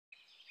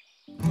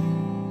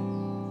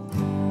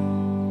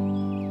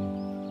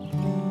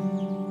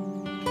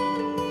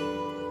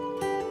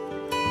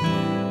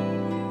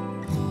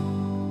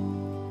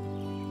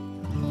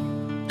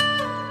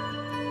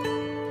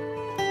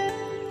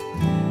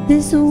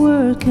This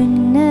world could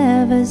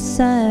never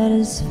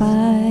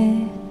satisfy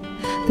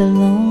the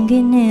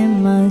longing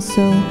in my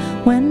soul.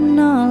 When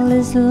all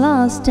is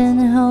lost and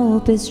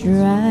hope is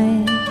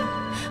dry,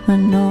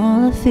 when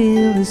all I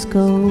feel is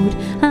cold,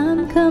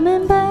 I'm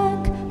coming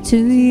back to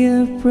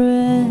your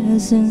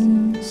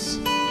presence.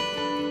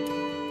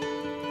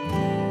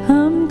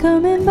 I'm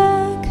coming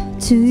back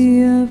to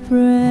your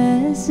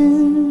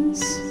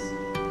presence.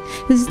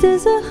 'Cause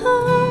there's a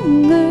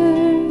hunger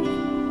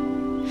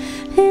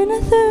and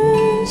a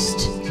thirst.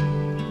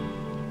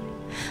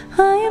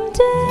 I am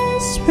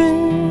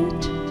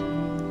desperate,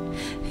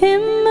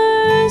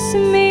 immerse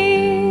me.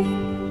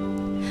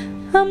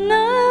 I'm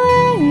not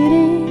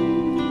waiting,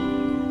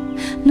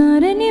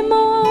 not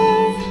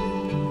anymore.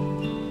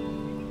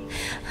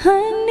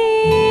 I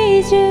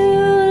need you,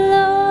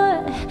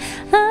 Lord,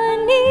 I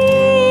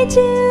need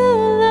you,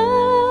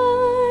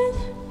 Lord.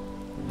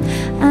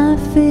 I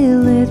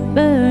feel it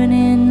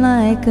burning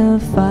like a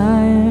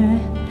fire,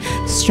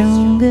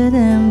 stronger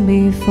than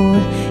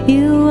before.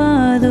 You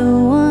are the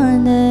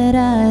one that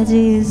I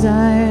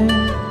desire.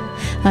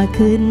 I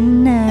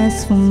couldn't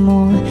ask for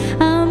more.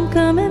 I'm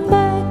coming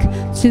back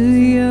to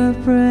your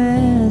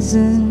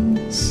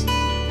presence.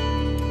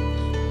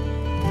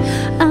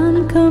 I'm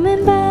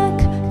coming back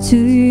to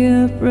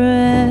your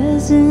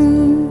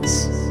presence.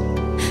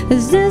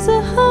 'Cause there's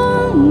a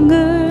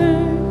hunger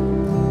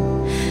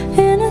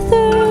and a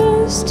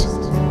thirst.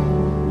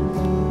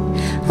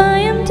 I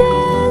am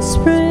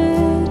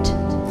desperate,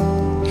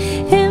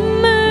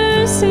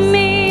 immerse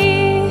me.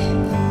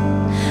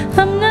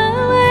 I'm not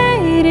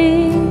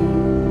waiting,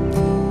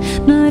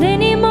 not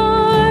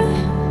anymore.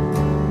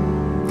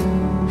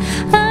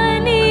 I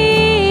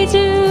need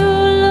you,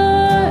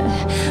 Lord,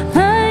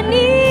 I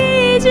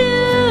need you,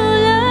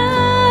 Lord.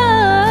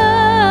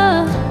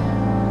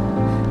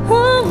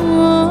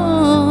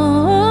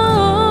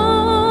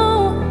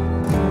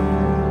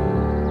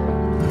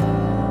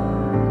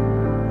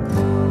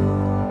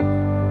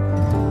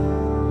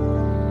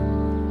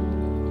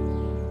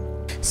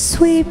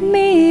 Sweep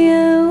me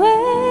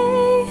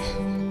away,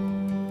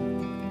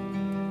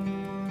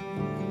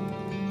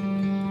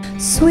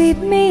 sweep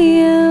me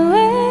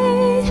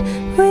away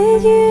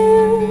with you.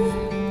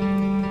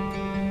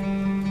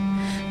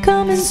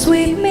 Come and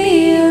sweep me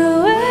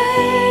away.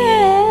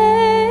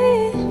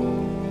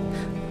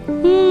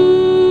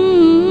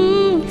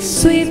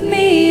 Sweep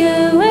me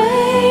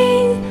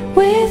away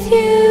with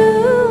you.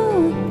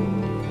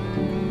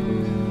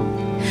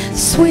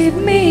 Sweep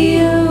me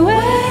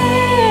away.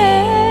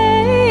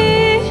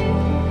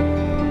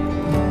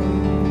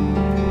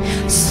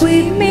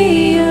 Sweep me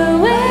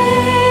away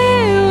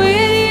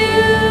with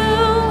you.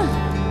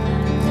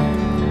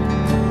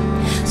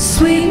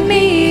 Sweep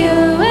me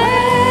away.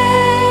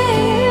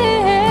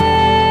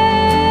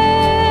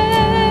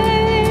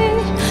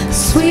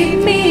 Sweep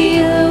me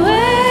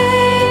away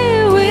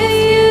with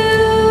you.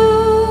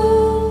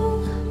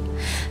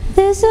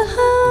 There's a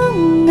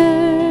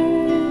hunger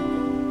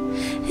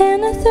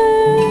and a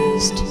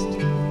thirst.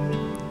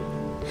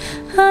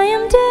 I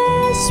am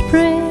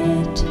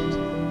desperate,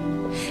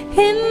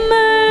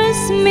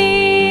 immerse me.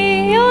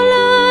 Oh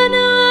Lord,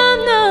 no,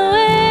 I'm not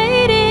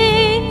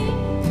waiting,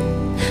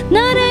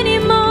 not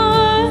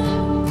anymore.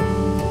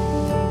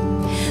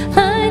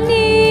 I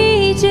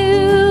need you,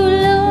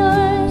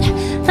 Lord,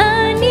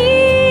 I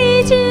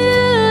need you,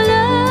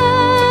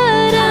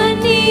 Lord, I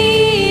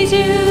need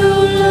you,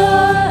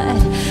 Lord,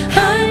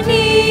 I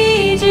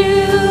need you,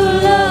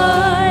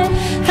 Lord,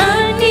 I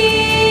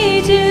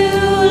need you,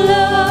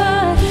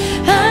 Lord,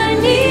 I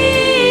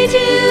need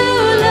you,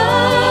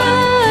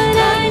 Lord,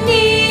 I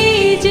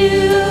need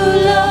you,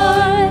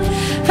 Lord,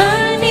 I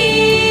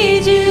need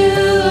you,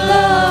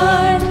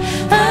 Lord,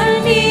 I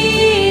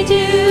need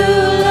you,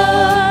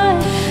 Lord,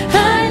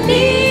 I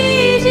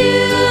need you,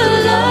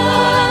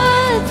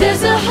 Lord.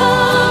 There's a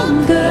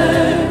hunger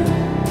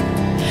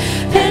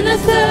and a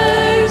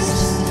thirst.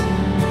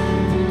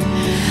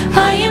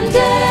 I am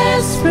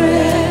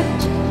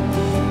desperate,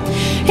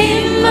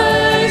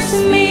 immerse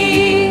me.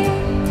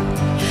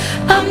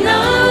 I'm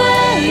not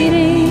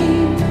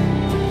waiting,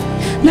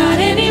 not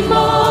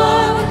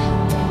anymore.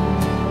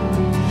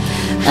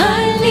 I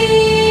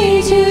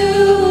need you,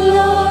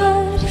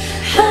 Lord,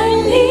 I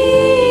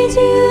need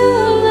you,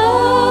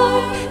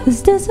 Lord.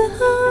 'Cause there's a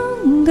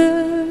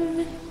hunger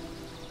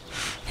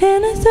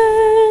and a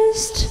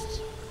thirst.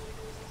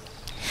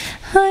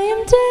 I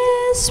am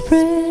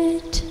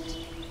desperate,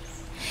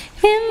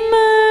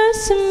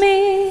 immerse me.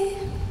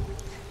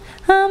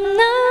 I'm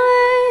not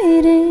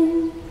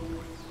waiting,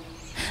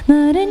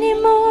 not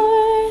anymore.